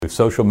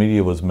Social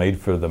media was made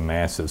for the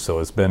masses, so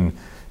it's been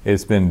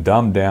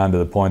dumbed down to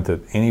the point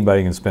that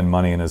anybody can spend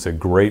money, and it's a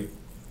great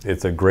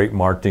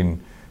marketing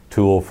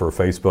tool for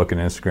Facebook and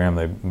Instagram.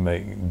 They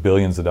make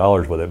billions of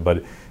dollars with it,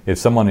 but if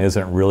someone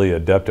isn't really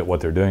adept at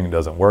what they're doing, it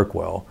doesn't work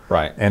well.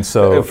 Right. And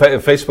so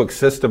Facebook's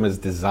system is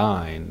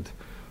designed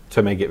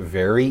to make it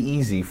very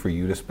easy for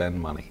you to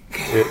spend money.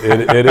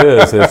 It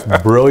is. It's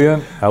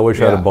brilliant. I wish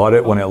I'd have bought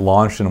it when it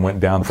launched and went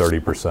down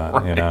 30%.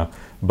 Right. You know,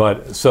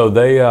 but so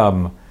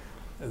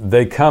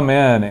they come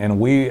in, and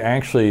we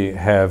actually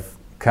have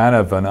kind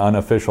of an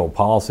unofficial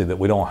policy that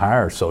we don't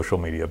hire social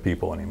media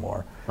people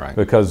anymore. Right.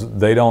 Because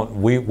they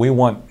don't. We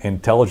want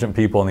intelligent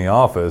people in the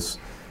office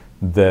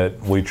that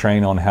we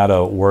train on how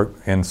to work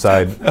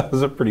inside. That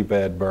was a pretty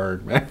bad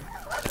burn, man.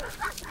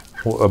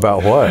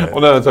 About what?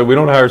 Well, no, it's like we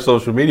don't hire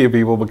social media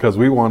people because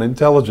we want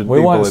intelligent people.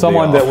 We want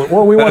someone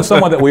we want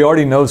someone that we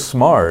already know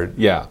smart.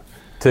 Yeah.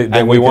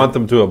 And we want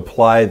them to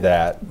apply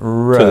that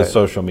to the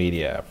social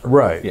media effort.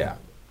 Right. Yeah.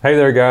 Hey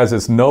there, guys.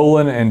 It's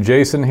Nolan and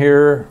Jason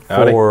here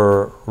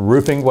for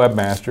Roofing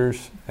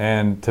Webmasters,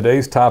 and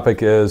today's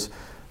topic is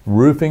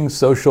roofing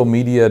social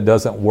media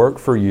doesn't work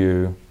for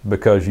you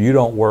because you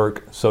don't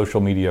work social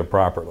media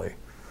properly.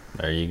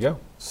 There you go.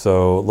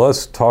 So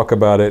let's talk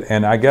about it,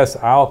 and I guess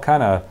I'll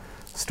kind of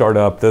start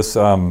up.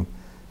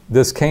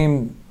 This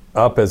came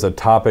up as a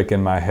topic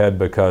in my head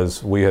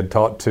because we had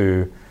talked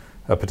to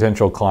a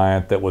potential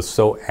client that was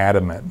so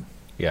adamant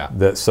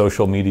that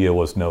social media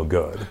was no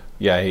good.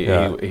 Yeah,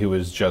 he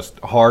was just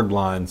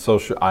hardline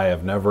social. I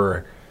have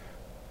never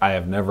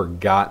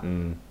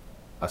gotten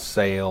a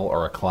sale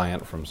or a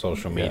client from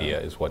social media,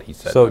 is what he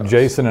said. So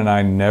Jason and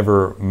I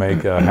never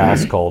make a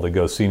house call to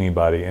go see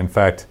anybody. In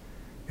fact,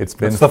 it's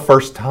the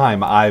first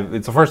time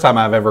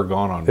I've ever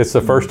gone on. It's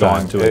the first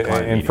time to a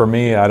client meeting. For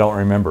me, I don't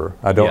remember.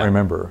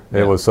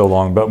 It was so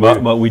long.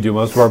 But we do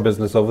most of our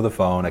business over the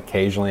phone.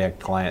 Occasionally, a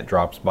client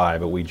drops by,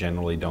 but we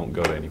generally don't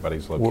go to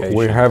anybody's location.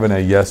 We're having a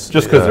yes,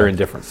 just because they're in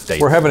different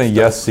states. We're having a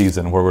yes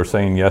season where we're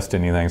saying yes to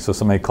anything. So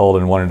somebody called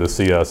and wanted to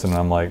see us, and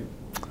I'm like,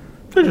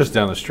 they're just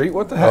down the street.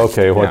 What the heck?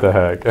 Okay, what the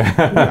heck?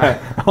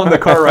 On the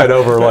car ride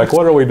over, like,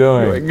 what are we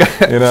doing?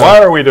 You know,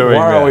 why are we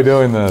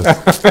doing this?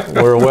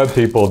 We're web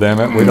people, damn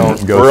it. We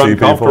don't go see people. We're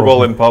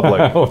uncomfortable in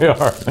public. We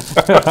are.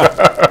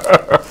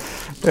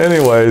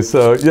 Anyway,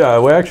 so yeah,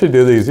 we actually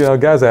do these. You know,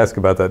 guys ask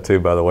about that too,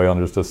 by the way, on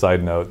just a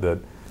side note, that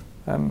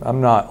I'm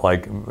not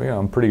like,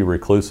 I'm a pretty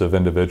reclusive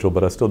individual,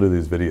 but I still do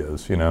these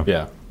videos,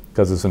 Yeah.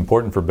 Because it's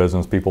important for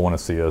business. People want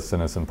to see us,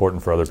 and it's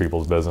important for other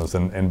people's business.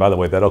 And by the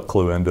way, that'll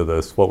clue into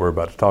what we're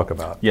about to talk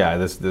about. Yeah,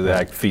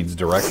 that feeds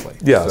directly.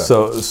 Yeah,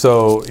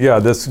 so yeah,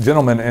 this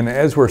gentleman, and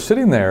as we're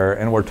sitting there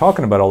and we're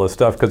talking about all this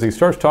stuff, because he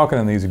starts talking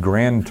in these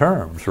grand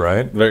terms,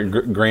 right? Very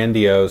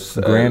grandiose,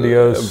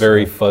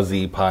 very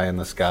fuzzy pie in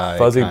the sky.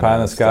 Fuzzy pie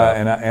in the sky,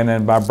 and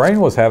then my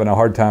brain was having a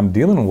hard time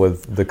dealing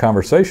with the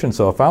conversation,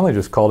 so I finally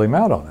just called him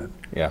out on it.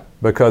 Yeah.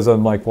 Because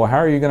I'm like, well, how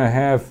are you going to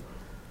have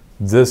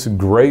this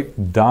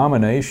great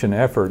domination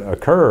effort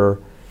occur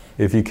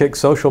if you kick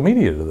social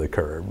media to the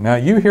curb? Now,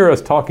 you hear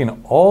us talking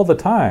all the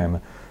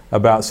time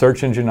about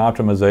search engine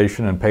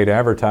optimization and paid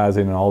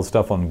advertising and all the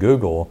stuff on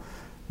Google,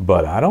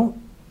 but I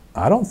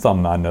don't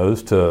thumb my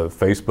nose to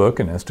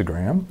Facebook and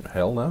Instagram.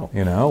 Hell no.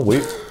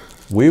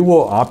 We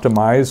will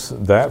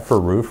optimize that for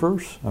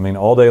roofers,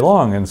 all day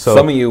long. And so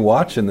some of you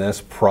watching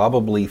this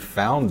probably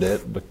found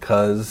it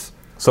because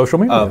social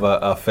media of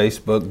a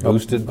Facebook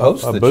boosted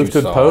post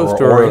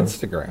or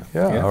Instagram,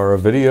 or a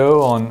video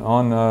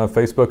on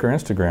Facebook or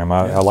Instagram.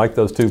 I like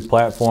those two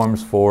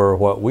platforms for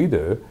what we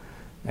do,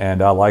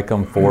 and I like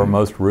them for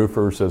most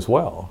roofers as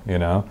well.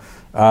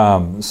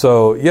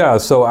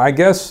 So I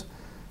guess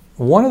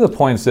one of the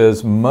points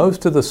is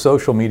most of the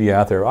social media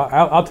out there.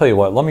 I'll tell you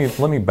what.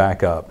 Let me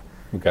back up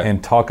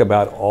and talk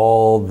about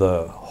all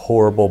the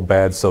horrible,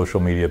 bad social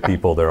media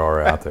people there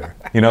are out there.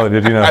 Did you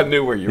know? I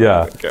knew where you were.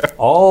 Yeah,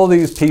 all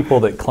these people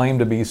that claim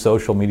to be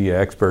social media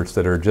experts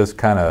that are just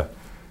kind of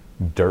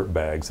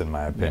dirtbags, in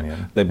my opinion.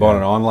 Yeah. They bought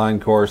an online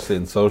course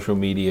in social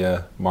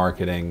media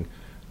marketing.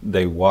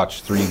 They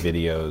watched 3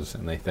 videos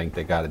and they think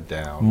they got it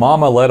down.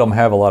 Mama let them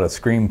have a lot of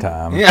screen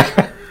time.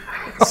 Yeah.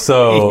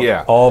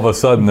 So all of a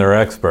sudden they're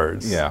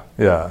experts. Yeah.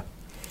 Yeah.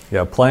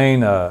 Yeah,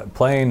 playing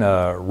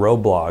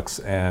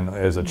Roblox and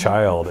as a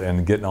child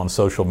and getting on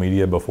social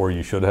media before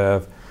you should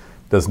have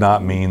does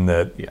not mean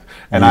that. Yeah,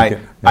 and I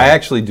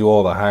actually do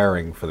all the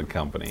hiring for the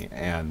company,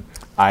 and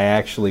I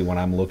actually, when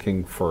I'm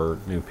looking for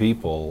new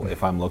people,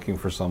 if I'm looking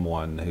for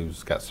someone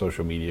who's got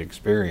social media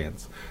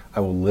experience, I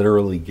will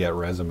literally get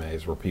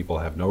resumes where people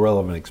have no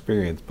relevant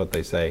experience, but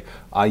they say,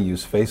 I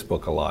use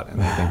Facebook a lot, and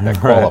they think that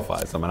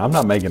qualifies them, and I'm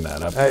not making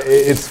that up.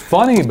 It's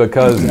funny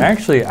because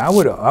actually I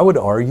would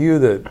argue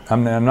that,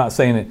 I'm not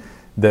saying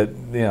that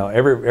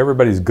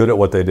everybody's good at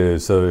what they do,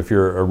 so if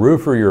you're a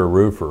roofer, you're a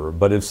roofer,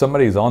 but if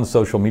somebody's on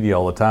social media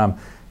all the time,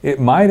 it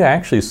might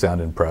actually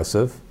sound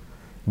impressive,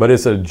 but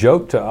it's a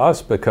joke to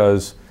us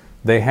because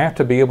they have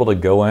to be able to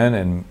go in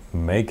and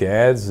make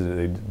ads,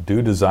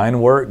 do design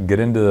work, get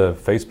into the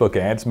Facebook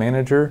Ads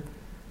Manager,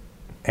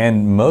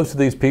 and most of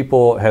these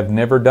people have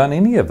never done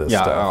any of this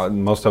Yeah, stuff.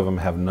 most of them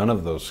have none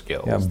of those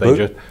skills.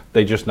 Yeah,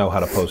 they just know how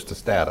to post a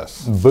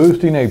status.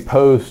 Boosting a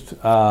post,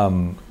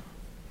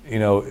 you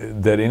know,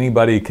 that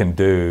anybody can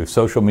do.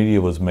 Social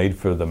media was made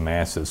for the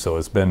masses, so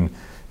it's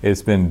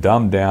been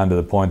dumbed down to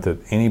the point that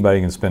anybody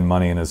can spend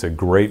money, and it's a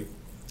great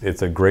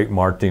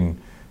marketing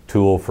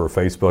tool for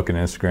Facebook and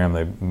Instagram.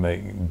 They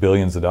make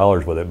billions of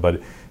dollars with it,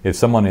 but if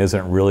someone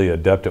isn't really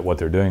adept at what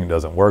they're doing, it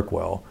doesn't work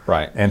well.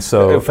 Right. And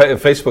so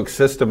Facebook's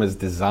system is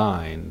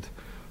designed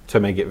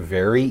to make it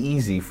very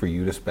easy for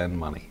you to spend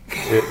money.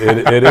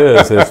 it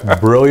is. It's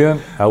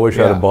brilliant. I wish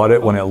I'd Yeah. have bought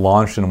it when it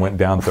launched and went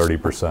down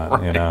 30%.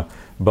 Right. You know,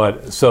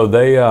 but so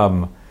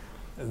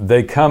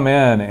they come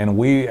in, and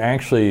we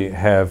actually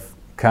have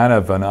kind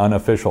of an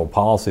unofficial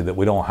policy that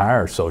we don't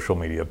hire social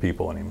media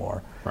people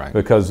anymore. Right.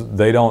 Because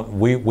they don't.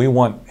 We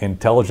want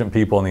intelligent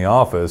people in the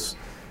office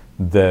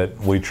that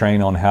we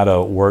train on how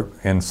to work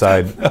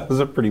inside. That was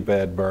a pretty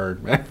bad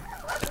burn, man.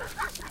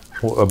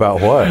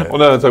 About what? Well,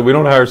 no, it's like we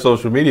don't hire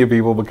social media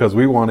people because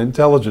we want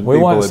intelligent We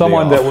people. want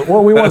someone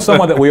we want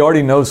someone that we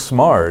already know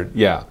smart.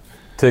 Yeah.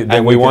 That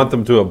And we want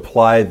them to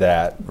apply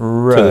that to the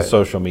Right.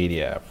 social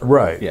media effort.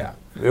 Right. Yeah.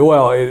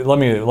 Well, let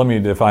me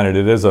define it.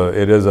 It is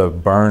a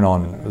burn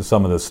on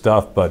some of the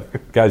stuff, but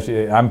guys,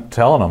 I'm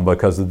telling them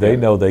because they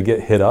know they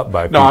get hit up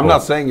by people. No, I'm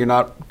not saying you're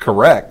not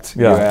correct.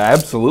 Yeah. You're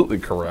absolutely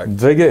correct.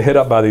 They get hit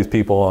up by these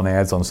people on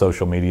ads on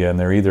social media, and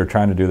they're either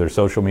trying to do their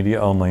social media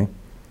only,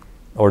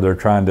 or they're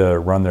trying to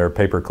run their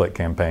pay-per-click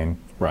campaign,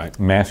 Right.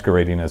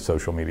 masquerading as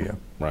social media.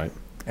 Right.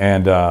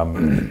 And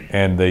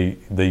they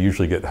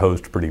usually get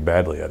hosed pretty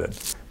badly at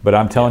it. But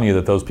I'm telling you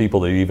that those people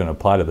that even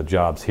apply to the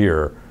jobs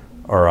here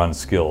are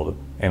unskilled,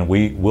 and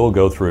we will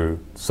go through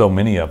so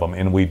many of them,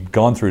 and we've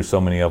gone through so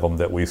many of them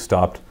that we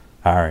stopped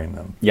hiring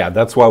them. Yeah,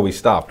 that's why we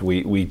stopped.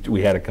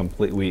 We had a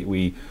complete.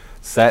 We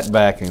sat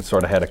back and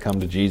sort of had a come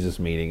to Jesus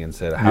meeting and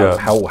said,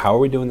 how are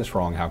we doing this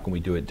wrong? How can we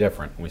do it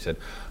different? And we said,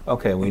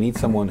 okay, we need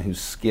someone who's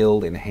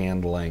skilled in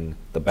handling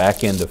the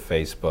back end of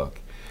Facebook.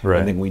 Right.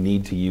 And then we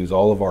need to use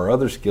all of our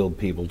other skilled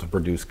people to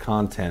produce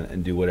content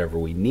and do whatever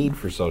we need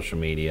for social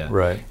media.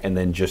 Right. And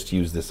then just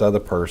use this other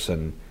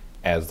person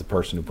as the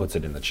person who puts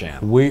it in the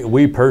channel.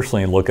 We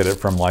personally look at it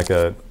from like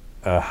a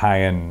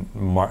high-end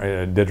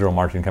digital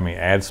marketing company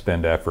ad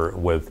spend effort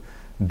with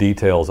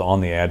details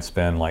on the ad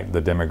spend, like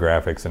the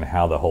demographics and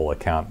how the whole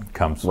account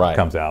comes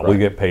out. Right. We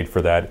get paid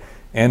for that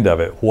end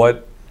of it.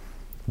 What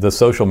the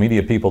social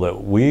media people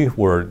that we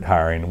were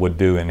hiring would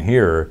do in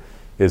here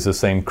is the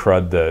same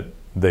crud that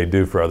they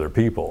do for other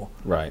people.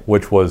 Right.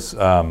 Which was,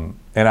 and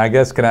I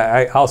guess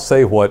I'll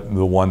say what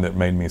the one that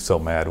made me so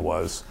mad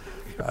was.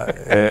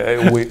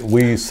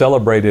 We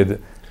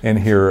celebrated in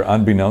here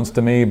unbeknownst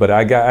to me, but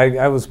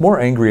I was more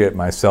angry at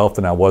myself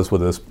than I was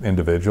with this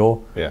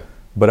individual. Yeah.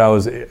 But I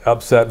was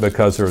upset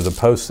because there was a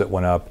post that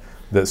went up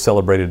that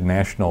celebrated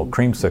National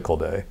Creamsicle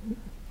Day,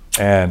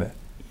 and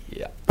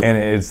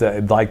it's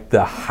like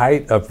the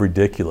height of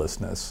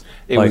ridiculousness.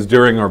 It was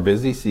during our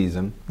busy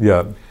season.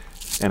 Yeah.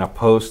 And a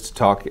post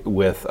talk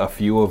with a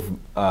few of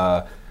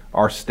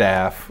our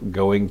staff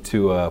going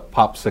to a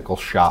popsicle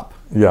shop.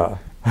 Yeah.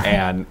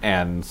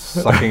 And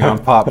sucking on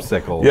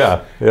popsicles.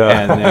 Yeah.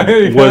 And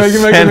then You're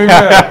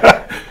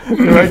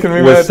making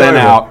me was sent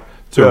mad. out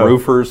to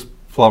roofers,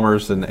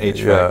 plumbers, and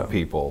HVAC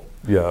people.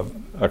 Yeah.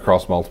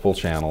 Across multiple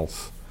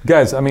channels.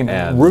 Guys, I mean,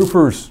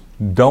 roofers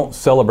don't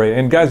celebrate.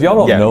 And guys,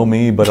 y'all don't know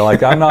me, but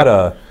like I'm not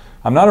a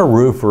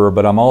roofer,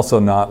 but I'm also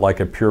not like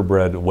a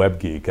purebred web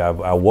geek. I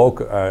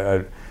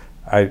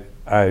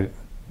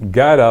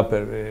got up,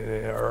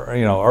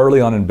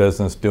 early on in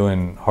business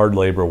doing hard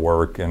labor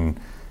work, and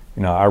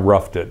I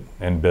roughed it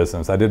in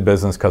business. I did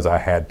business because I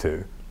had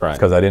to,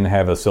 because I didn't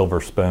have a silver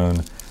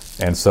spoon,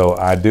 and so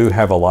I do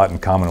have a lot in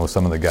common with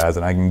some of the guys.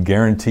 And I can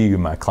guarantee you,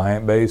 my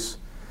client base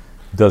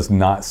does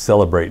not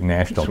celebrate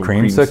National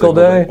Creamsicle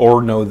Day,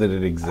 or know that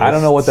it exists. I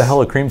don't know what the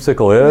hell a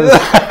creamsicle is,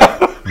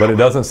 but it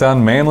doesn't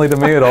sound manly to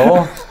me at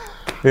all,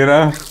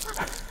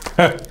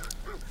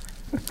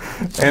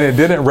 And it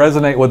didn't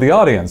resonate with the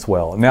audience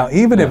well. Now,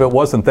 even if it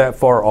wasn't that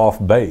far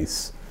off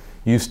base,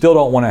 you still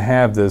don't want to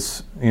have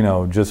this,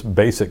 just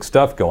basic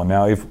stuff going.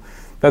 Now,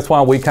 that's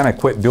why we kind of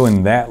quit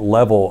doing that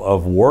level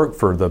of work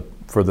for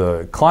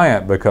the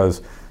client,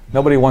 because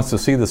nobody wants to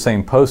see the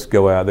same post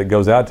go out that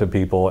goes out to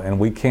people, and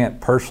we can't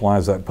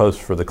personalize that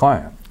post for the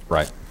client.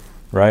 Right.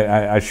 Right.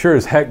 I sure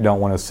as heck don't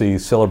want to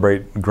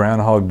celebrate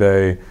Groundhog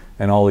Day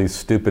and all these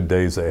stupid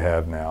days they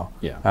have now.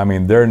 Yeah. I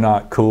mean, they're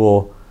not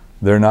cool.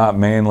 They're not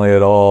manly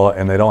at all,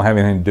 and they don't have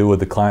anything to do with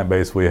the client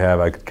base we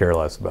have. I could care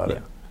less about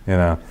it.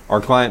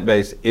 Our client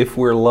base, if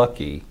we're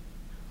lucky,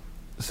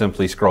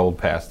 simply scrolled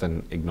past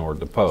and ignored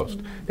the post.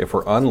 If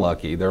we're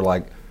unlucky, they're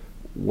like,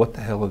 what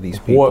the hell are these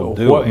people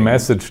doing? What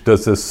message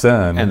does this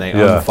send? And they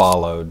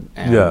unfollowed,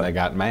 and they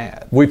got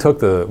mad. We took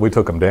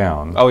them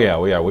down. Oh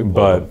yeah, we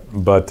but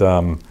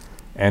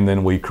and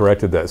then we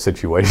corrected that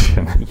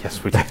situation.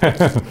 Yes, we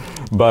did.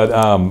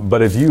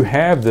 But if you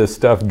have this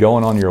stuff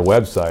going on your Mm-hmm.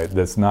 website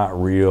that's not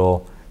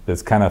real,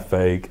 that's kind of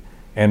fake,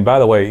 and by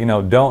the way,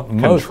 don't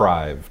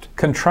contrived.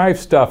 contrived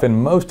stuff,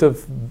 and most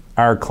of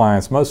our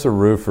clients, most of the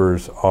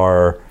roofers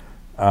are,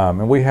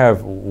 and we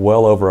have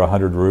well over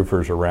 100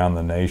 roofers around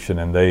the nation,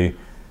 and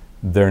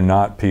they're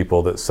not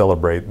people that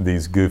celebrate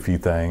these goofy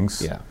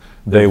things. Yeah,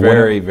 they're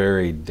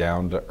very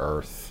down to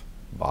earth,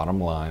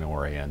 bottom line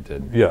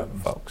oriented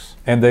folks.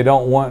 And they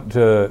don't want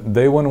to.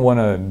 They wouldn't want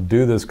to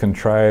do this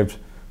contrived,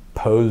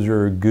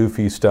 poser,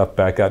 goofy stuff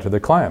back out to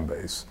their client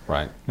base.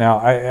 Right. Now,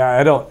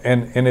 I don't.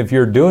 And if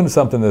you're doing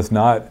something that's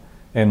not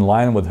in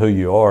line with who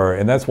you are,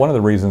 and that's one of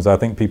the reasons I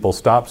think people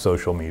stop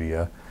social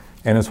media,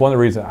 and it's one of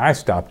the reasons I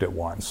stopped it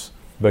once,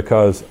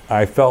 because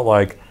I felt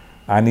like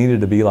I needed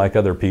to be like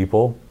other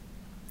people.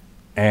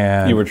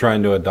 And you were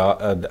trying to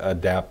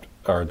adopt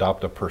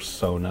a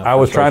persona. I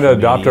was trying to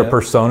adopt a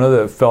persona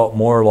that felt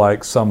more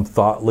like some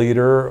thought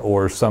leader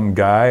or some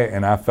guy,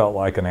 and I felt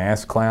like an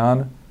ass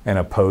clown and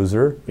a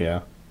poser. Yeah.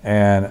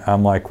 And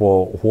I'm like,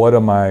 well, what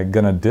am I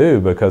gonna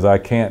do? Because I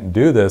can't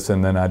do this.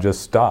 And then I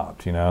just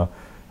stopped, you know.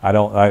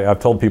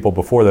 I've told people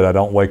before that I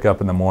don't wake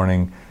up in the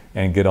morning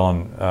and get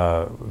on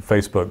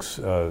Facebook's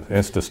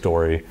Insta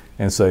story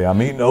and say,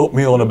 I'm eating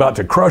oatmeal and about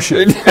to crush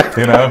it,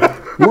 you know.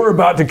 We're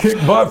about to kick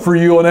butt for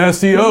you on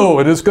SEO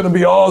and it's gonna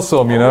be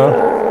awesome, you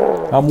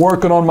know. I'm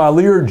working on my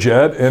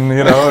Learjet and,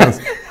 you know,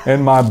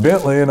 and my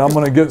Bentley, and I'm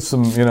gonna get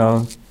some, you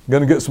know,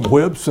 gonna get some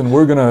whips, and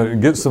we're gonna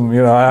get some,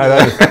 you know,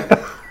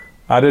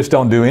 I just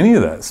don't do any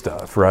of that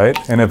stuff, right?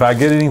 And if I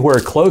get anywhere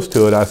close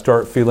to it, I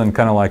start feeling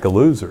kind of like a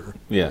loser,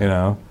 you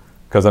know,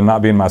 because I'm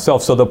not being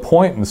myself. So the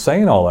point in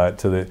saying all that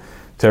to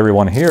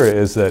everyone here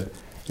is that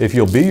if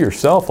you'll be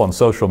yourself on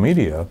social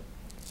media,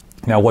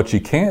 now what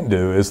you can't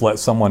do is let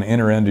someone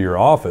enter into your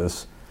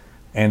office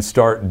and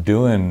start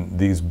doing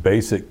these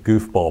basic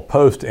goofball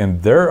posts in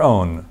their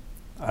own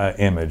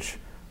image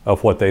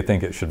of what they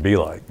think it should be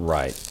like.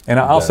 Right. And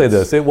I'll say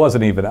this, it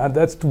wasn't even,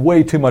 that's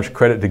way too much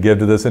credit to give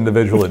to this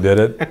individual that did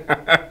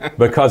it,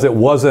 because it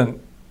wasn't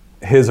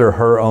his or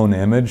her own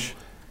image.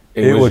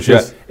 It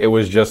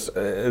was just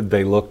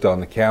they looked on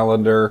the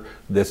calendar.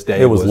 This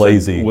day was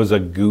lazy. Was a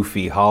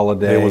goofy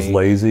holiday. It was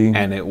lazy.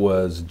 And it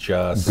was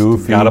just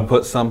goofy. Got to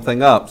put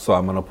something up, so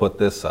I'm going to put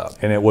this up.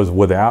 And it was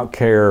without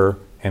care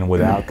and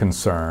without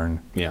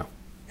concern. Yeah.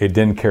 It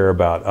didn't care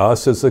about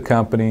us as a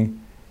company.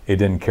 It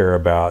didn't care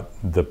about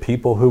the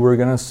people who were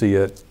going to see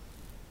it.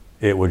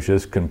 It was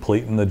just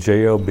completing the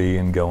job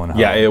and going home.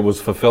 Yeah, it was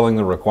fulfilling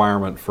the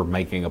requirement for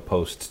making a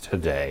post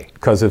today.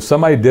 Because if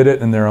somebody did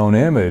it in their own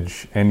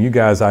image, and you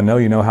guys, I know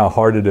you know how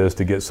hard it is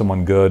to get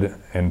someone good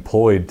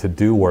employed to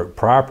do work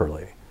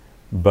properly,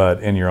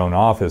 but in your own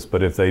office.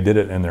 But if they did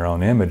it in their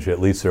own image, at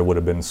least there would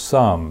have been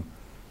some,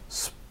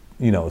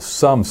 you know,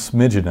 some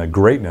smidgen of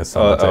greatness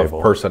on the table.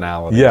 Of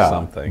personality or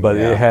something. But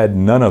it had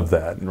none of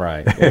that.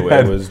 Right.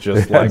 It was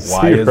just like,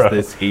 why is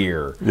this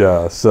here?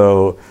 Yeah.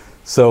 So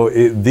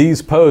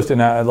these posts,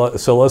 and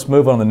so let's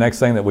move on to the next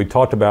thing that we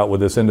talked about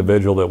with this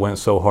individual that went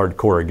so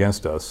hardcore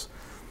against us.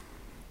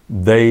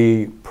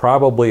 They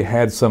probably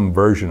had some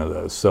version of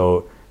this.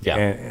 So,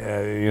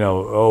 you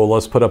know, oh,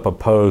 let's put up a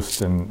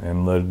post,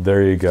 and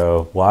there you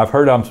go. Well, I've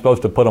heard I'm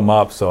supposed to put them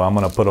up, so I'm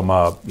going to put them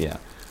up. Yeah.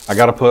 I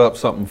got to put up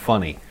something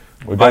funny.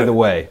 By the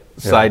way,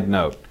 side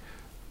note,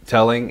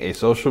 telling a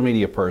social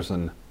media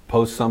person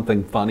post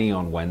something funny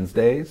on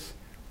Wednesdays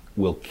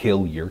will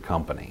kill your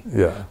company.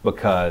 Yeah.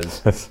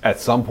 Because at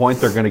some point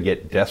they're going to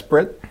get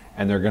desperate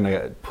and they're going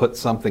to put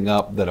something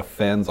up that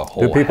offends a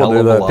whole hell of a lot of people. Do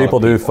people do that? People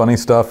do funny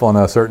stuff on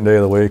a certain day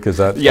of the week? Is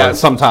that? Yeah,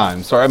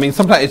 sometimes. Sorry, I mean,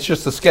 sometimes it's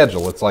just a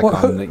schedule. It's like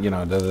on, you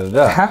know,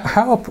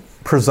 How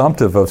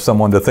presumptive of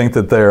someone to think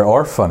that they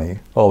are funny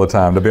all the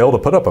time to be able to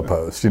put up a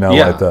post, you know,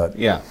 like that.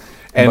 Yeah.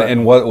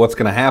 And what's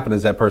going to happen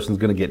is that person's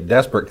going to get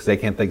desperate because they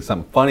can't think of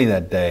something funny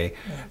that day,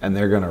 and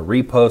they're going to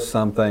repost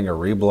something or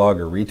reblog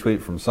or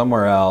retweet from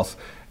somewhere else,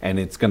 and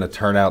it's going to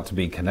turn out to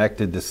be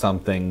connected to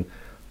something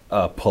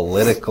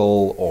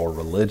political or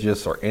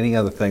religious or any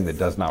other thing that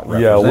does not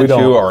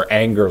represent you or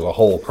angers a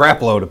whole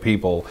crap load of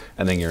people,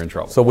 and then you're in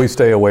trouble. So we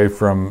stay away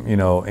from, you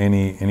know,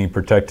 any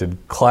protected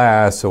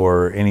class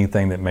or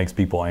anything that makes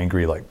people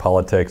angry, like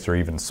politics or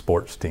even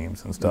sports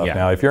teams and stuff.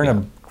 Now, if you're in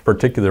a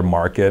particular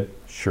market,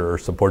 sure,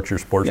 support your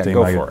sports team.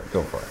 Go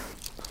for it.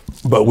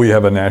 But we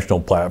have a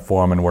national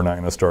platform, and we're not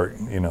going to start,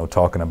 you know,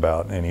 talking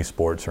about any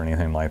sports or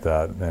anything like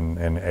that,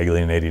 and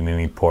alienating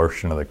any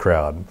portion of the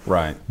crowd.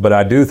 Right. But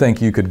I do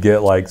think you could get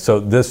like, so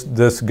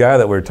this guy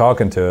that we were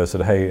talking to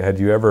said, hey, had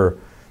you ever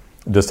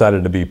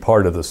decided to be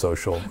part of the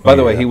social media? By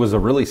the way, he was a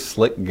really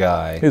slick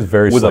guy. He was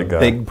very slick guy.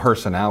 With a big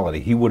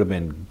personality. He would have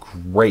been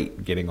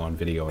great getting on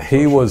video and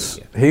He was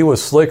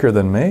slicker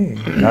than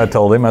me. I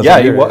told him.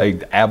 He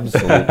was,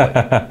 absolutely.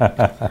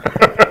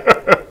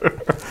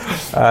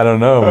 I don't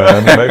know,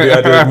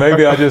 man.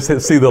 Maybe I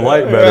just see the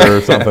light better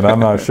or something. I'm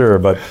not sure.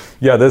 But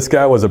yeah, this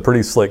guy was a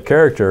pretty slick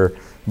character.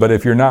 But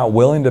if you're not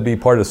willing to be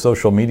part of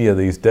social media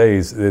these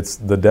days, it's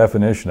the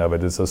definition of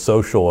it. It's a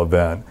social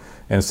event.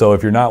 And so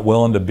if you're not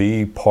willing to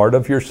be part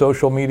of your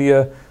social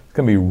media, it's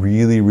going to be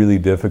really, really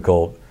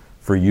difficult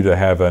for you to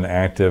have an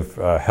active,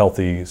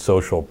 healthy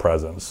social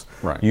presence.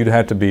 Right. You'd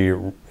have to be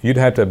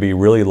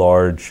really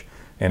large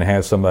and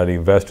have somebody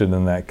vested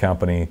in that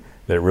company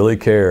that really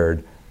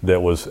cared, that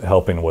was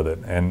helping with it.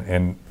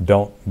 And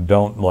don't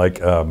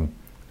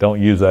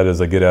use that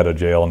as a get out of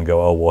jail and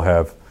go, oh,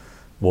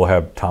 we'll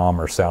have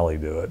Tom or Sally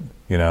do it.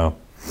 You know,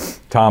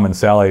 Tom and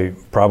Sally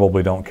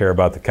probably don't care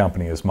about the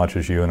company as much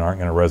as you and aren't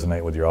going to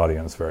resonate with your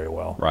audience very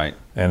well. Right.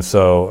 And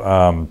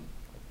so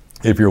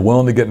if you're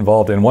willing to get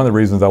involved, and one of the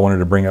reasons I wanted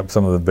to bring up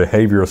some of the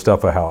behavioral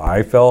stuff of how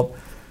I felt,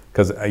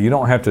 because you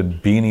don't have to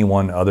be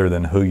anyone other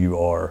than who you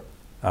are.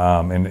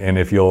 And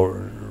if you'll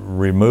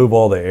remove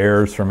all the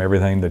errors from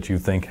everything that you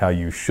think how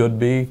you should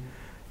be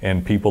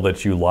and people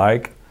that you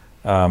like,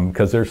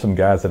 because there's some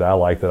guys that I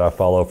like that I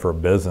follow for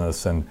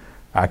business, and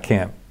I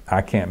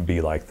can't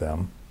be like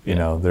them. You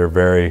know, they're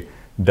very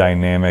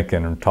dynamic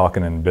and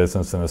talking in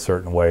business in a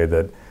certain way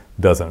that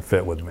doesn't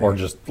fit with me. Or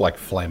just like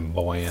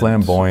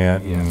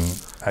flamboyant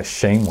and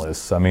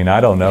shameless. I mean, I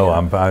don't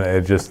know.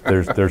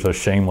 There's a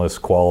shameless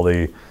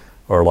quality,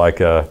 or like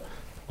a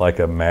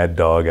mad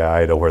dog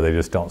eye to where they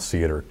just don't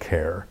see it or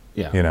care.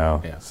 Yeah. You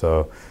know. Yeah.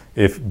 So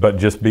but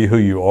just be who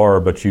you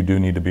are, but you do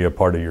need to be a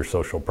part of your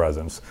social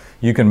presence.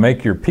 You can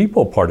make your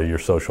people part of your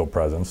social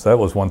presence. That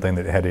was one thing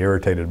that had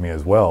irritated me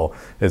as well,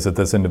 is that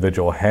this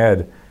individual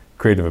had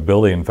creative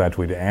ability. In fact,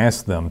 we'd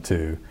asked them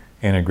to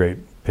integrate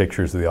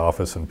pictures of the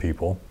office and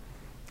people,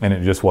 and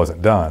it just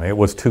wasn't done. It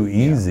was too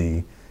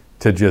easy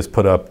to just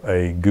put up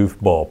a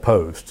goofball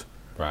post.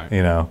 Right.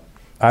 You know,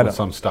 With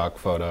some stock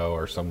photo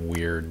or some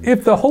weird.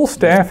 If the whole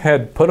staff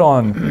had put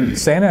on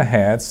Santa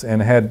hats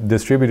and had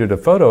distributed a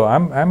photo,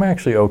 I'm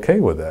actually okay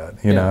with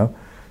that. You know,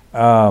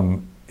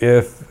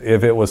 if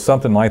it was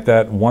something like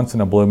that once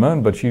in a blue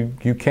moon, but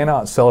you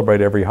cannot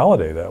celebrate every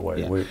holiday that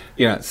way.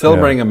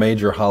 Celebrating a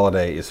major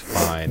holiday is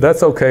fine.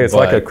 That's okay. It's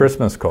like a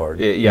Christmas card.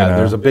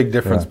 There's a big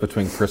difference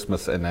between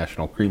Christmas and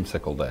National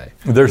Creamsicle Day.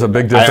 There's a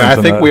big difference.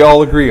 I think we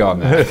all agree on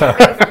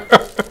that.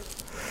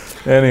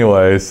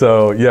 Anyway,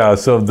 so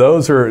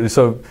those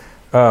are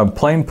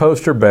plain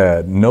posts are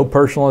bad. No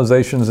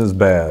personalizations is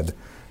bad.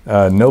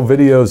 No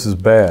videos is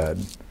bad.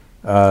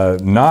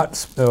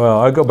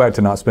 I'll go back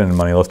to not spending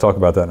money. Let's talk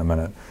about that in a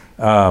minute.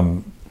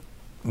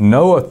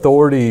 No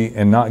authority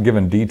and not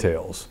giving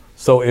details.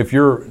 So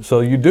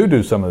you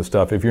do some of the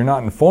stuff. If you're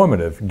not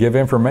informative, give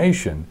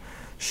information,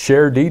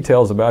 share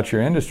details about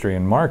your industry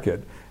and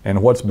market,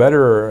 and what's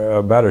better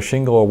about a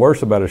shingle or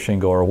worse about a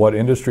shingle, or what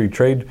industry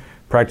trade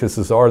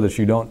practices are that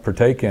you don't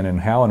partake in,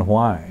 and how and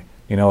why.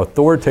 You know,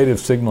 authoritative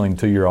signaling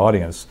to your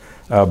audience,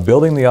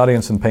 building the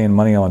audience and paying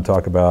money. I want to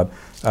talk about.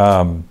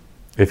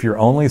 If you're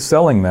only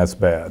selling, that's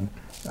bad.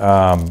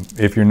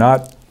 If you're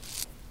not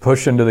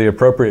pushing to the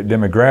appropriate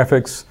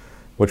demographics,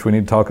 which we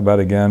need to talk about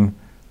again,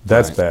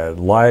 that's bad.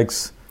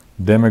 Likes,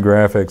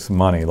 demographics,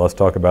 money. Let's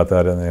talk about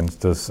that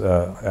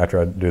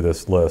after I do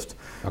this list.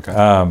 Okay.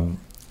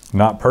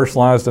 Not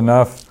personalized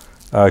enough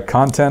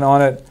content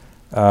on it.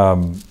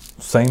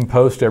 Same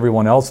post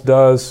everyone else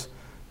does.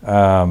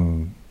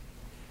 All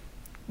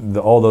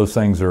those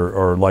things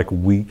are like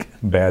weak,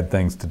 bad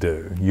things to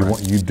do.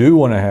 You do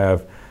want to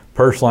have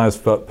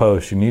personalized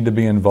posts. You need to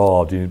be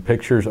involved. You need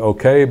pictures,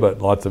 okay,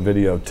 but lots of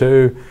video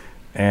too.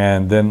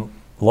 And then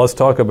let's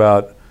talk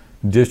about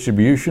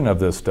distribution of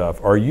this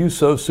stuff. Are you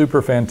so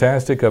super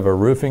fantastic of a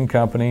roofing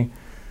company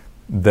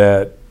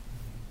that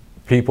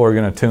people are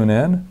going to tune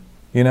in?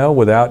 You know,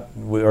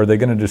 are they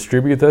going to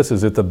distribute this?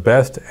 Is it the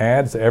best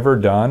ads ever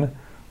done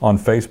on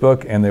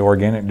Facebook, and the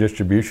organic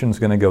distribution is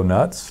going to go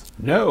nuts?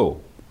 No.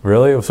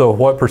 Really? So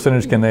what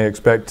percentage can they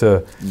expect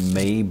to?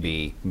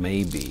 Maybe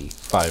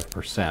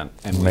 5%,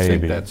 and we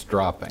think that's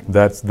dropping.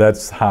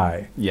 That's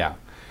high. Yeah.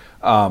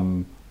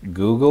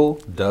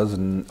 Facebook,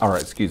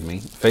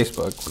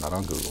 we're not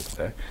on Google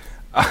today,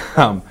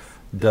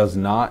 does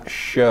not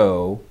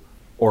show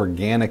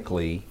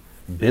organically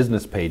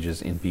business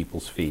pages in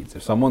people's feeds.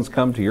 If someone's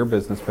come to your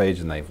business page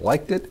and they've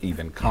liked it,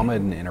 even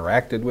commented and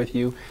interacted with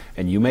you,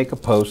 and you make a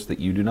post that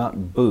you do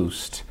not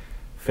boost,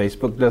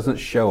 Facebook doesn't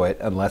show it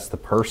unless the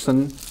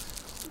person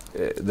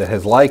that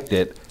has liked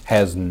it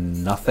has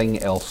nothing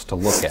else to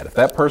look at. If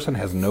that person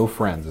has no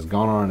friends, has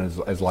gone on and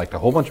has liked a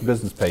whole bunch of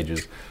business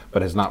pages,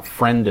 but has not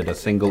friended a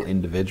single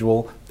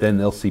individual, then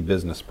they'll see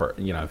business.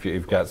 If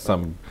you've got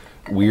some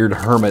weird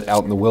hermit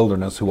out in the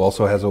wilderness who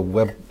also has a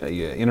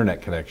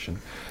internet connection,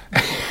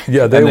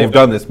 and they've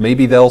done this,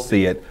 maybe they'll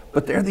see it,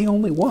 but they're the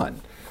only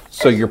one.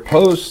 So your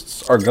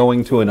posts are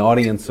going to an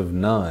audience of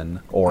none,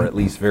 or at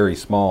least very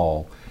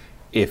small,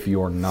 if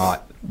you're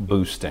not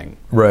boosting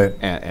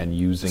and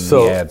using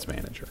the ads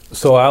manager.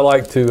 So I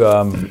like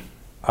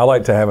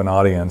to have an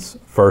audience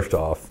first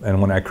off,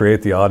 and when I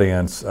create the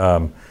audience,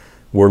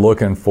 we're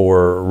looking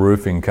for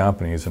roofing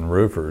companies and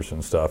roofers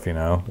and stuff. You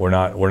know, we're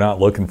not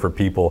looking for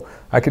people.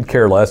 I could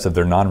care less if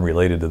they're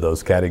non-related to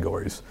those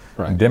categories.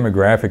 Right.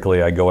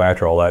 Demographically, I go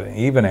after all that, and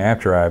even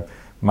after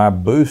my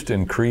boost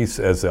increase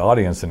as the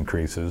audience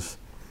increases,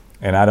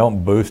 and I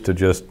don't boost to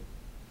just.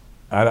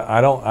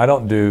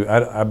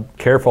 I'm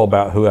careful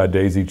about who I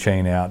daisy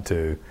chain out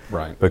to,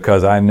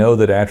 because I know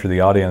that after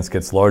the audience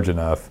gets large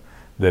enough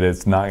that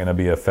it's not going to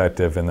be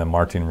effective and the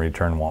marketing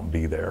return won't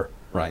be there.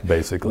 Right.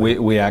 Basically.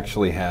 We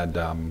actually had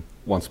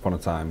once upon a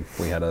time,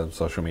 we had a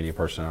social media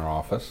person in our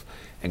office,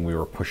 and we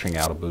were pushing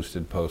out a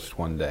boosted post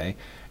one day,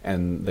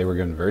 and they were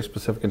given very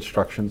specific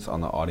instructions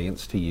on the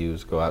audience to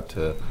use. Go out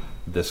to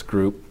this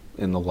group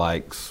in the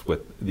likes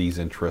with these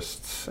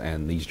interests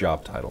and these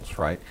job titles,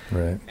 right?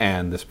 Right.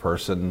 And this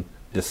person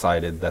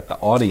decided that the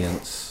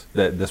audience,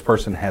 that this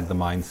person had the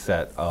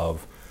mindset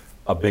of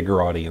a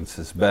bigger audience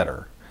is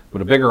better.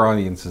 But a bigger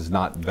audience is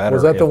not better.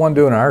 Was that the one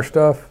doing our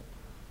stuff?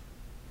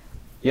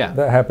 Yeah.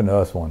 That happened to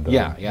us one day.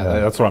 Yeah,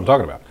 that's what I'm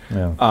talking about.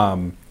 Yeah.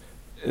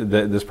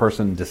 This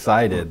person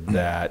decided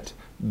that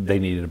they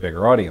needed a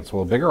bigger audience.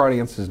 Well, a bigger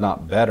audience is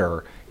not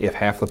better if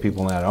half the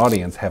people in that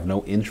audience have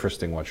no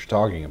interest in what you're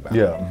talking about.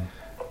 Yeah.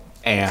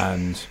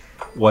 And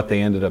what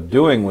they ended up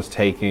doing was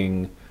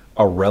taking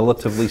a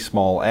relatively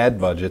small ad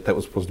budget that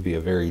was supposed to be a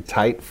very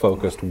tight,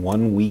 focused,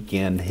 one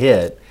weekend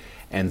hit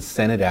and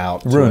sent it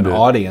out to an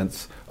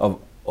audience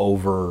of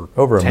over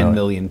 10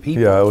 million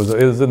people. Yeah, it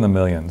was in the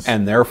millions.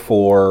 And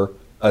therefore,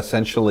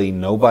 essentially,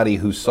 nobody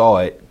who saw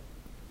it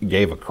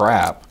gave a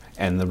crap,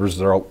 and the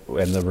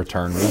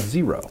return was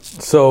zero.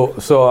 So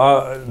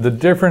the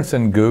difference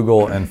in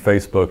Google and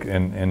Facebook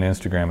and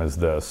Instagram is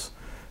this.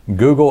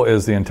 Google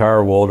is the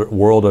entire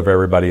world of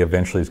everybody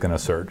eventually is going to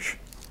search.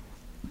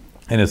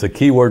 And it's a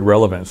keyword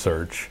relevant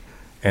search,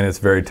 and it's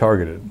very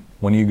targeted.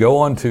 When you go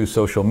onto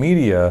social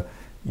media,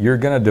 you're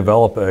going to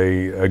develop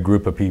a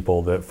group of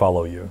people that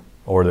follow you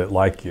or that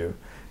like you.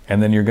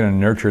 And then you're going to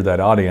nurture that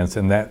audience,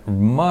 and that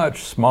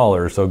much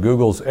smaller. So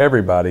Google's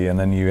everybody, and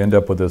then you end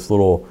up with this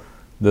little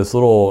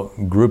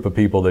group of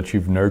people that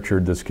you've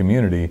nurtured, this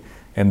community,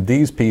 and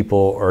these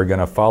people are going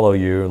to follow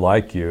you,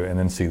 like you, and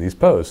then see these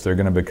posts. They're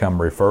going to become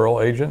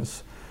referral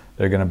agents.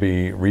 They're going to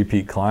be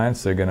repeat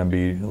clients. They're going to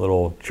be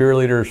little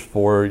cheerleaders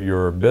for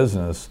your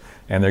business,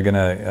 and they're going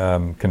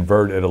to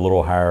convert at a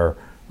little higher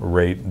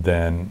rate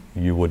than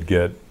you would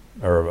get,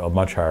 or a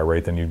much higher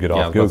rate than you'd get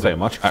off Google. Yeah, I was going to say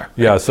much higher.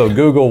 Yeah, so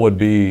Google would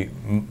be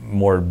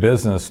more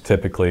business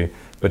typically,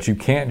 but you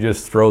can't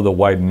just throw the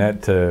wide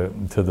net to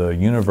the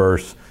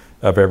universe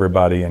of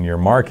everybody in your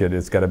market.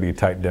 It's got to be a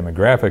tight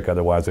demographic,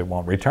 otherwise it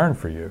won't return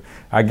for you.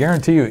 I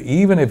guarantee you,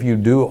 even if you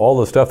do all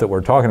the stuff that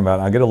we're talking about,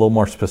 and I get a little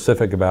more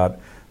specific about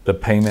the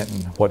payment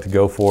and what to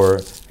go for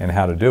and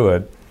how to do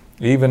it,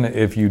 even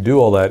if you do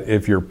all that,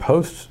 if your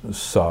posts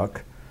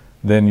suck,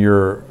 then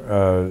your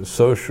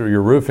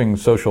roofing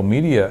social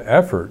media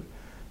effort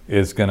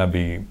is going to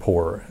be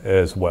poor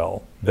as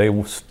well.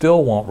 They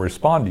still won't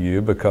respond to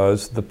you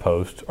because the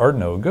posts are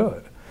no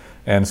good.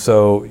 And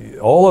so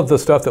all of the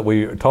stuff that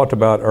we talked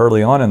about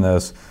early on in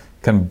this,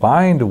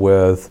 combined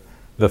with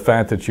the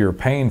fact that you're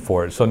paying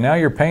for it. So now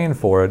you're paying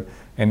for it,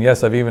 and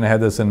yes, I've even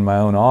had this in my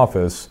own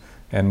office,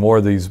 and more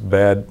of these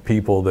bad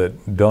people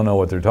that don't know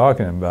what they're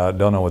talking about,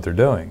 don't know what they're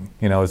doing.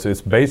 You know,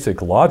 it's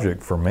basic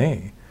logic for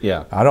me.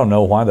 Yeah. I don't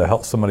know why the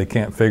hell somebody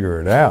can't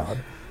figure it out,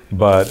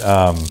 but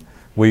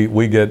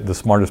we get the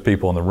smartest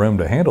people in the room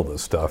to handle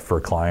this stuff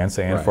for clients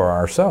and for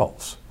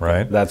ourselves,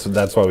 right? That's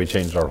why we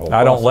changed our whole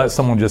process. I don't let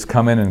someone just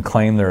come in and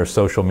claim they're a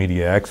social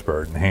media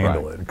expert and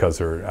handle it, because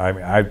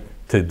I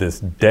to this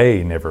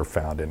day never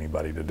found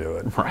anybody to do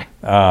it.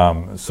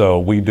 Right. So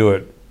we do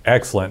it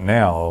excellent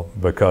now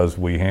because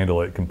we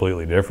handle it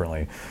completely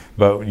differently.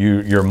 But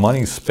your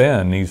money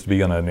spend needs to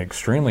be on an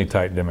extremely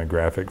tight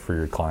demographic for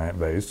your client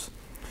base.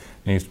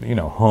 It needs to be,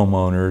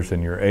 homeowners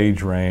in your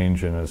age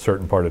range in a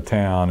certain part of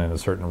town and a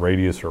certain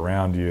radius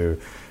around you.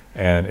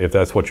 And if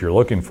that's what you're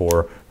looking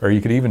for, or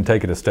you could even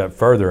take it a step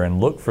further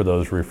and look for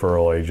those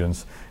referral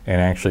agents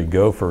and actually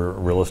go for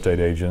real estate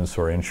agents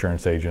or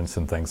insurance agents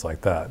and things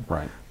like that.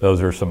 Right.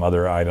 Those are some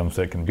other items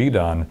that can be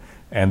done.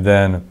 And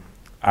then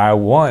I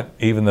want,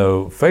 even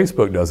though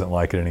Facebook doesn't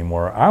like it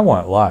anymore, I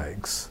want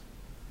likes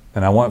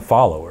and I want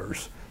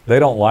followers. They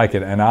don't like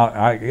it, and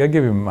I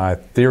give you my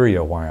theory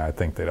of why I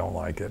think they don't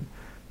like it.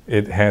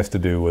 It has to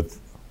do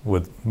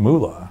with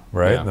moolah,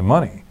 right? Yeah. The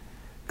money.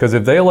 Because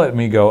if they let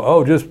me go,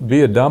 oh, just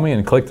be a dummy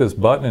and click this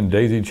button and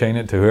daisy chain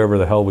it to whoever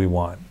the hell we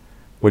want,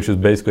 which is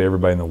basically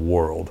everybody in the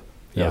world.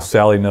 You know,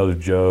 Sally knows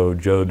Joe,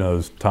 Joe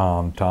knows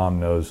Tom, Tom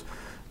knows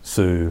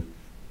Sue,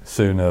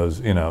 Sue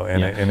knows, and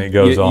it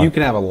goes on. You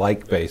can have a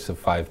like base of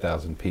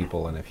 5,000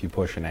 people, and if you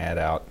push an ad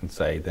out and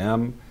say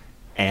them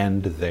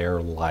and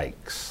their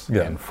likes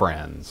and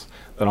friends,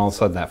 then all of a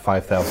sudden that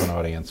 5,000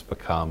 audience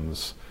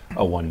becomes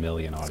a 1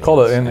 million audience. It's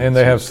called and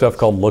they have stuff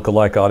called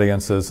lookalike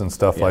audiences and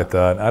stuff like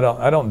that.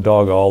 I don't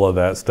dog all of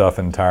that stuff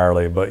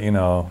entirely, but you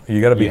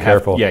got to be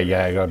careful. You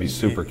got to be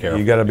super careful.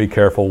 You got to be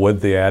careful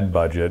with the ad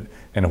budget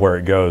and where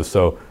it goes.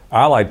 So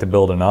I like to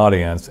build an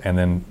audience and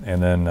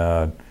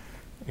then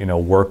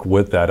work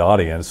with that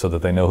audience so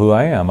that they know who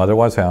I am.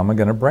 Otherwise, how am I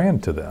going to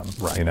brand to them?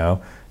 Right.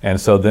 And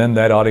so then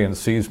that audience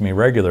sees me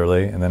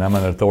regularly, and then I'm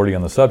an authority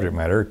on the subject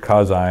matter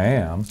because I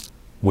am.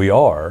 We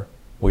are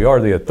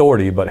the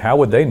authority, but how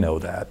would they know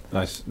that?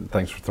 Nice.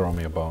 Thanks for throwing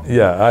me a bone.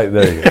 Yeah,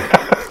 there you go.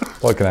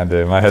 What can I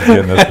do? My head's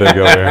getting this big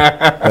over here.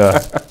 Yeah.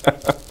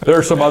 There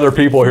are some other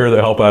people here that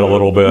help out a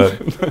little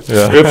bit.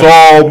 Yeah. It's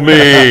all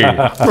me.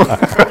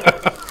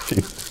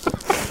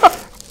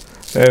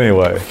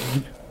 Anyway,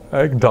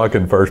 I can talk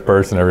in first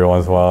person every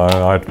once in a while. I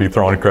don't have to be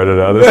throwing credit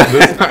out.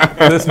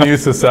 This new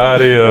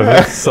society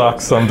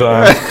sucks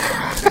sometimes.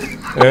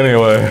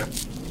 Anyway,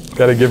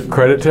 got to give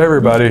credit to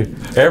everybody.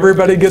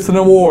 Everybody gets an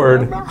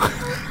award.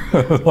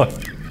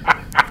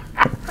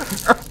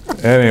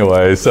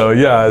 Anyway, so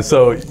yeah,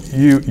 so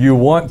you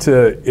want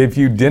to, if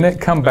you didn't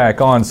come back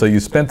on, so you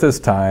spent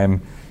this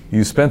time,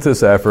 you spent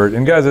this effort,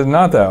 and guys, it's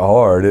not that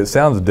hard. It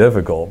sounds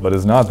difficult, but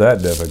it's not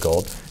that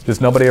difficult.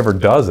 Just nobody ever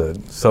does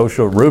it.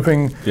 Social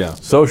roofing,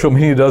 social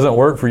media doesn't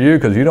work for you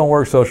because you don't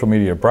work social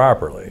media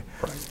properly.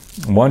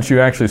 Right. Once you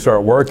actually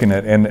start working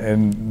it,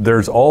 and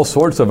there's all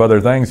sorts of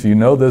other things. You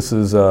know, this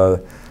is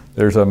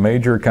there's a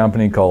major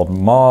company called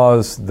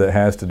Moz that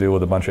has to do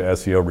with a bunch of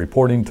SEO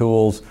reporting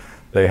tools.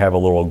 They have a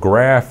little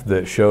graph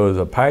that shows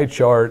a pie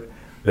chart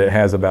that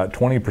has about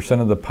 20%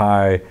 of the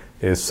pie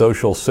is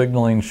social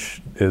signaling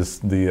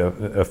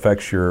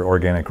affects your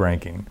organic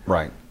ranking.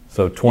 Right.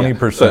 So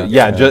 20%.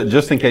 So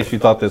just in case you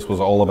thought this was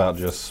all about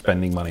just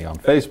spending money on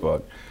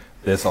Facebook,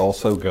 this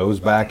also goes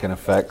back and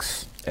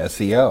affects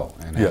SEO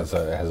and has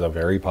a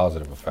very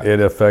positive effect. It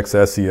affects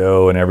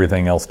SEO and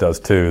everything else does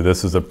too.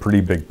 This is a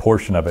pretty big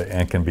portion of it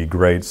and can be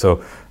great.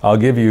 So I'll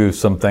give you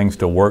some things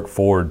to work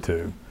forward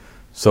to.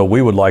 So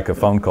we would like a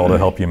phone call to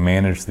help you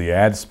manage the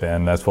ad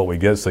spend. That's what we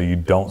get so you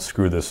don't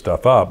screw this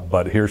stuff up.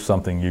 But here's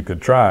something you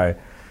could try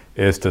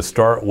is to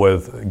start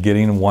with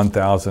getting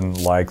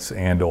 1,000 likes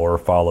and or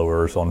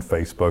followers on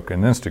Facebook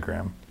and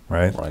Instagram,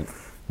 right? Right.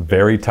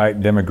 Very tight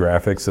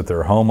demographics that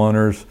they're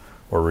homeowners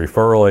or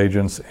referral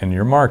agents in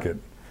your market.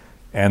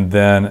 And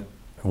then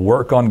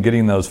work on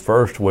getting those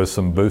first with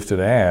some boosted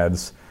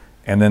ads.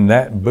 And then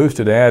that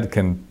boosted ad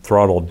can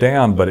throttle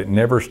down, but it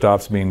never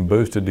stops being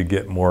boosted to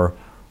get more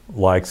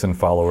likes and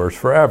followers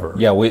forever.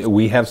 Yeah,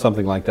 we have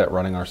something like that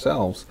running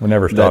ourselves. We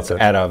never stopped it.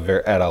 At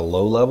a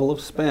low level of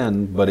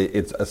spend, but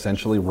it's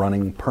essentially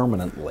running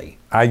permanently.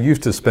 I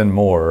used to spend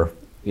more,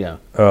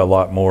 a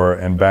lot more,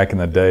 and back in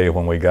the day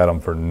when we got them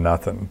for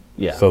nothing.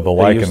 Yeah, so the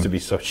like used to be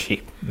so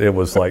cheap. It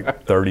was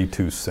like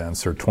 32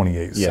 cents or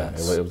 28 cents. Yeah,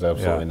 it was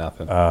absolutely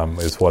nothing.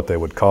 Is what they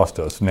would cost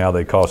us. Now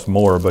they cost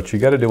more, but you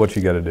got to do what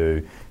you got to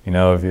do. You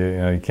know, if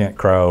you can't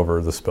cry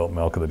over the spilt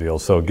milk of the deal.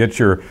 So get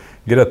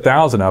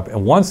 1,000 up,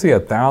 and once the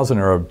 1,000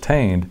 are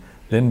obtained,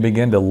 then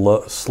begin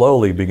to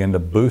slowly begin to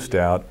boost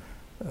out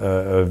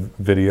a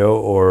video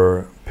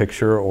or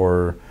picture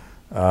or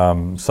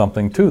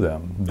something to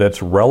them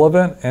that's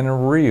relevant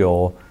and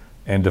real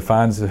and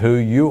defines who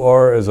you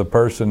are as a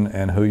person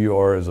and who you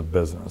are as a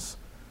business.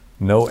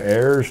 No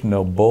airs,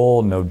 no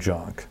bull, no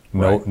junk,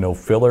 no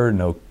filler,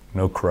 no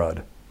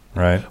crud.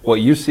 Right.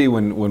 What you see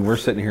when we're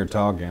sitting here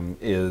talking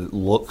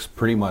looks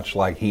pretty much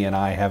like he and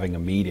I having a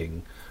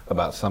meeting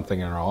about something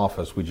in our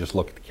office. We just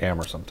look at the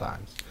camera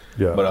sometimes.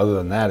 Yeah. But other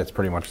than that, it's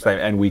pretty much the same.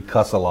 And we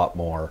cuss a lot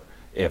more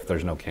if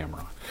there's no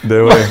camera.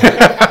 Do we?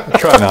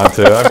 Try not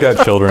to. I've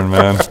got children,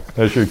 man.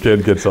 As your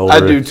kid gets older. I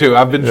do too.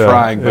 I've been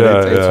trying, but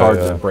it's hard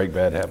to break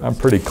bad habits. I'm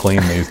pretty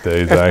clean these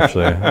days,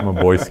 actually. I'm a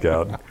Boy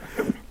Scout.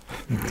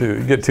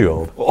 You get too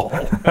old.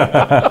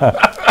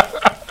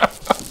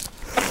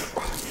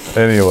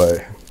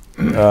 Anyway.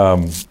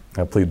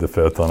 I plead the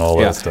fifth on all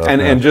that stuff.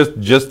 And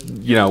just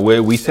you know,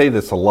 we say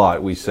this a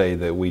lot. We say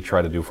that we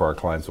try to do for our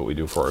clients what we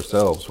do for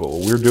ourselves. What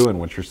we're doing,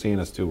 what you're seeing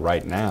us do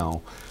right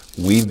now,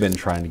 we've been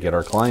trying to get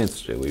our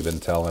clients to do. We've been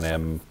telling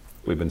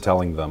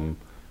them,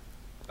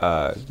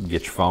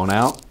 get your phone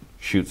out,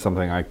 shoot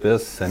something like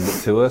this, send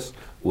it to us.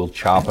 We'll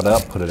chop it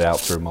up, put it out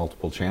through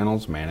multiple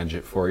channels, manage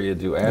it for you,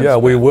 do ads. Yeah,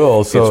 we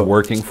will. So it's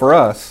working for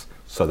us,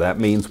 so that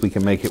means we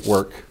can make it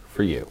work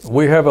for you.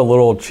 We have a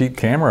little cheap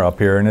camera up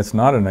here, and it's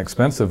not an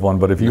expensive one,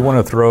 but if you want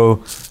to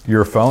throw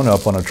your phone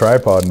up on a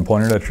tripod and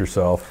point it at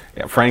yourself.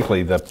 Yeah,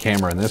 frankly, the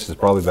camera in this is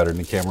probably better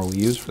than the camera we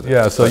use for this.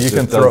 Yeah, so you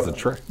can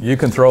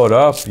throw it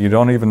up. You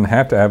don't even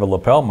have to have a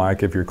lapel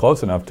mic if you're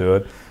close enough to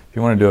it. If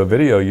you want to do a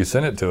video, you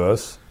send it to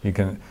us. You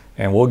can,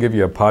 and we'll give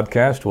you a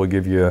podcast.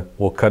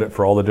 We'll cut it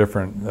for all the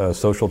different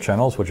social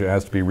channels, which it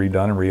has to be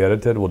redone and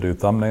re-edited. We'll do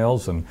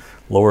thumbnails and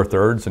lower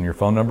thirds and your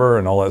phone number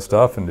and all that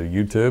stuff, and do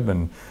YouTube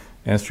and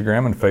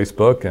Instagram and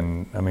Facebook,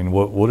 and I mean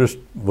we'll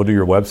do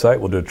your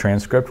website, we'll do a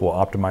transcript, we'll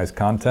optimize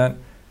content,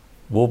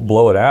 we'll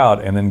blow it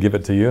out and then give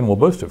it to you, and we'll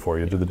boost it for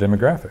you to the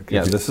demographic.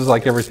 Yeah, this is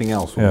like everything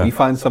else. When we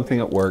find something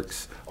that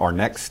works, our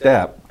next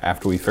step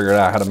after we figure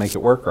out how to make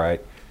it work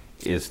right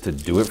is to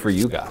do it for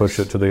you guys. Push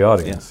it to the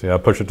audience. Yeah,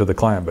 push it to the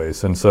client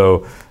base. And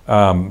so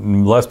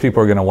less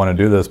people are going to want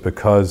to do this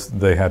because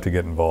they have to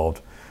get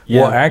involved.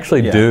 Yeah.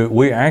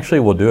 We actually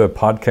will do a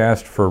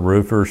podcast for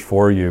roofers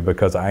for you,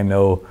 because I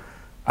know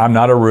I'm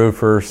not a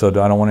roofer, so I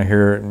don't want to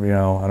hear,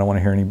 I don't want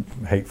to hear any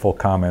hateful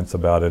comments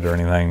about it or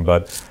anything.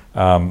 But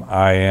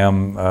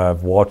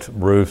I've walked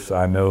roofs.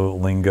 I know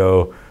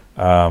lingo.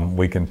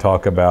 We can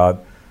talk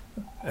about,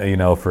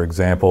 for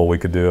example, we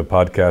could do a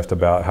podcast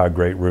about how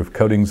great roof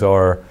coatings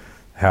are,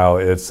 how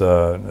it's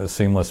a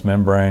seamless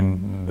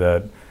membrane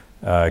that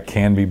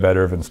can be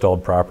better if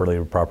installed properly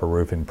with proper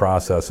roofing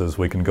processes.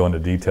 We can go into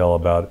detail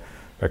about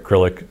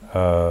acrylic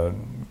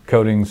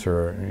coatings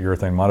or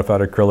urethane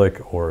modified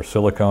acrylic or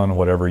silicone,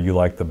 whatever you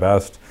like the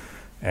best.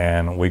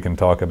 and we can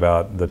talk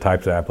about the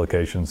types of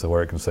applications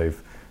where it can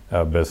save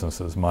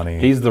businesses money.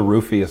 He's the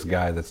roofiest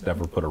guy that's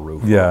never put a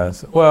roof on.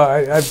 Yes. Well,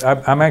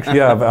 I'm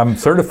actually, I'm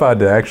certified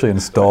to actually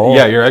install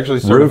Yeah, you're actually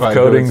roof certified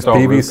coatings, to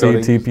install roof PVC,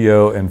 coatings.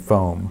 TPO, and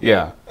foam.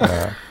 Yeah.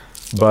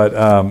 But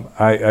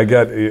I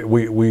got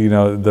we you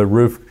know the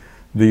roof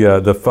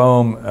the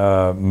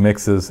foam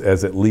mixes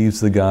as it leaves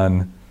the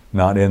gun,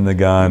 not in the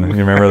gun. You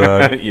remember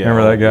that? Yeah,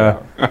 remember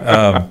that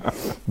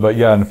guy? But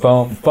yeah, and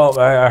foam.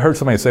 I heard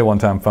somebody say one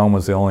time foam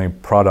was the only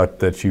product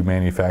that you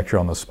manufacture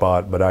on the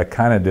spot, but I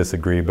kind of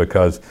disagree,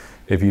 because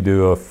if you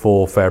do a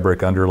full fabric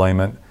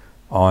underlayment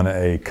on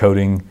a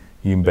coating,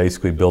 you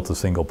basically built a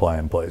single ply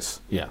in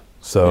place. Yeah.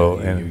 So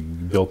Yeah, you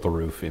built the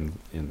roof on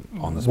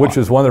the spot. which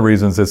is one of the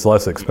reasons it's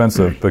less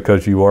expensive,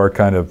 because you are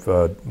kind of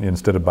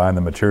instead of buying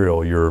the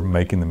material, you're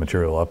making the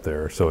material up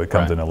there, so it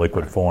comes Right, in a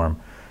liquid form,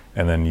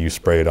 and then you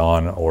spray it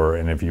on,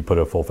 and if you put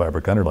a full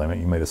fabric underlayment,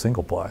 you made a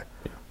single ply.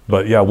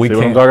 But yeah, we See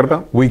what I'm can. talking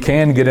about? We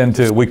can get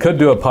into. We could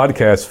do a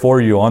podcast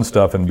for you on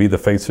stuff and be the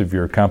face of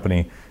your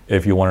company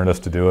if you wanted us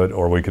to do it,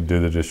 or we could do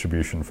the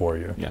distribution for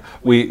you. Yeah,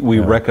 we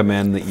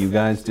recommend that you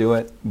guys do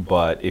it,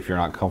 but if you're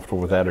not comfortable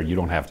with that, or you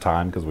don't have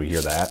time, because we hear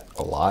that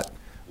a lot,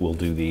 we'll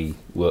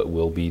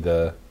be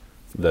the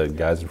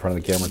guys in front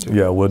of the camera too.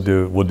 Yeah, we'll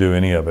do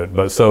any of it.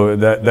 But so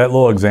that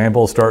little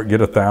example,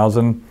 get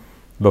 1,000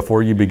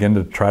 before you begin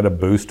to try to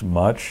boost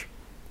much,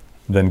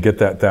 then get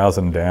that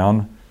 1,000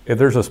 down. If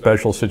there's a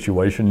special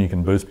situation, you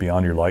can boost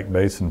beyond your like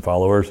base and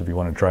followers if you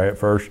want to try it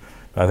first.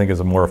 I think is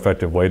a more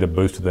effective way to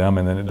boost them,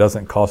 and then it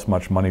doesn't cost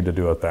much money to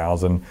do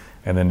 1,000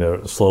 and then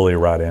to slowly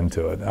ride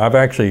into it. I've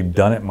actually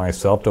done it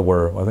myself to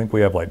where I think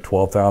we have like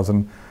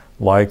 12,000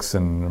 likes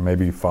and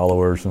maybe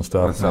followers and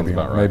stuff. That sounds maybe,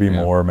 about right, maybe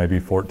yeah. more, maybe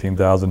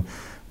 14,000.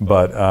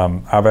 But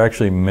I've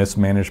actually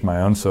mismanaged my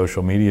own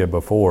social media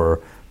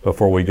before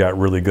we got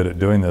really good at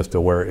doing this,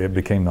 to where it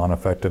became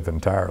non-effective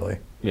entirely.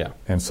 Yeah.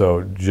 And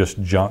so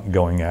just junk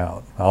going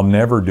out. I'll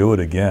never do it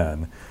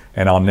again,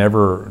 and I'll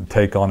never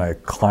take on a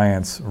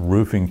client's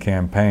roofing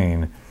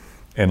campaign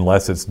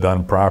unless it's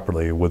done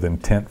properly with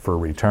intent for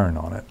return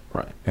on it.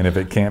 Right. And if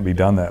it can't be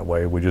done that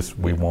way, we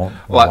won't.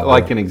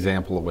 Like an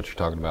example of what you're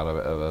talking about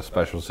of a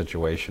special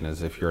situation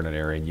is if you're in an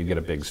area and you get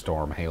a big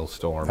storm,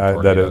 hailstorm,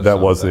 tornado, that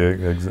was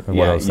something.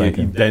 what I was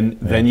thinking.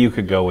 Then you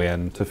could go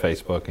in to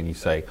Facebook and you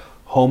say,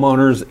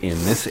 homeowners in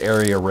this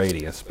area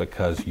radius,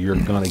 because you're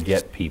going to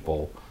get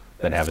people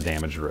that have a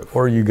damaged roof.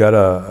 Or you got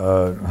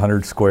a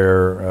 100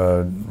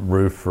 square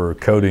roof for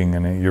coating,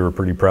 and you were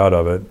pretty proud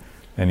of it,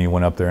 and you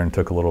went up there and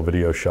took a little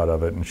video shot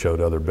of it and showed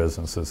other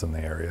businesses in the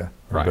area,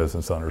 or Right.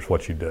 business owners,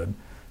 what you did.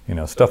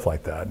 Stuff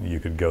like that.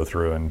 You could go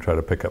through and try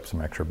to pick up some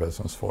extra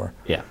business for.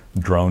 Yeah.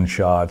 Drone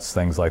shots,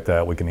 things like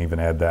that. We can even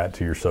add that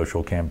to your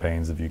social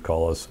campaigns. If you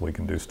call us, we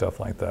can do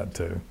stuff like that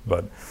too.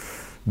 But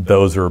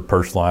those are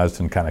personalized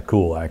and kind of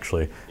cool,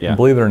 actually. Yeah. And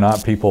believe it or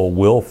not, people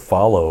will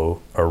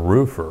follow a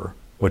roofer,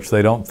 which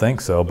they don't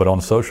think so, but on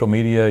social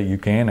media you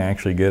can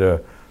actually get a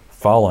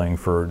following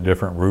for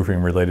different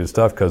roofing related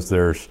stuff, because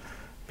there's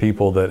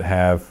people that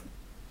have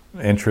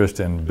interest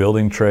in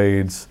building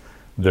trades.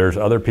 There's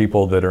other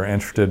people that are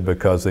interested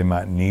because they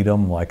might need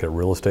them, like a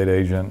real estate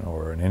agent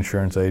or an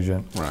insurance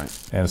agent.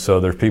 Right. And so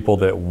there's people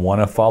that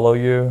want to follow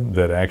you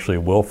that actually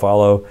will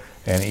follow.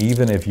 And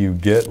even if you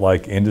get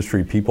like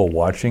industry people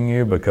watching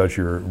you because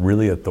you're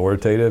really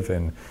authoritative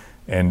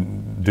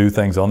and do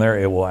things on there,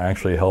 it will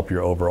actually help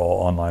your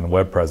overall online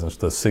web presence.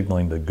 The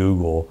signaling to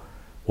Google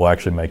will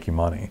actually make you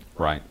money.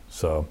 Right.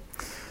 So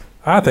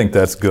I think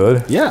that's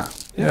good. Yeah.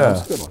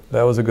 That's a good one.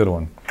 That was a good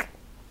one.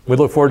 We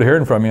look forward to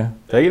hearing from you.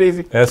 Take it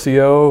easy.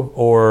 SEO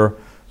or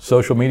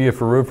social media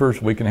for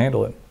roofers, we can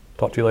handle it.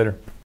 Talk to you later.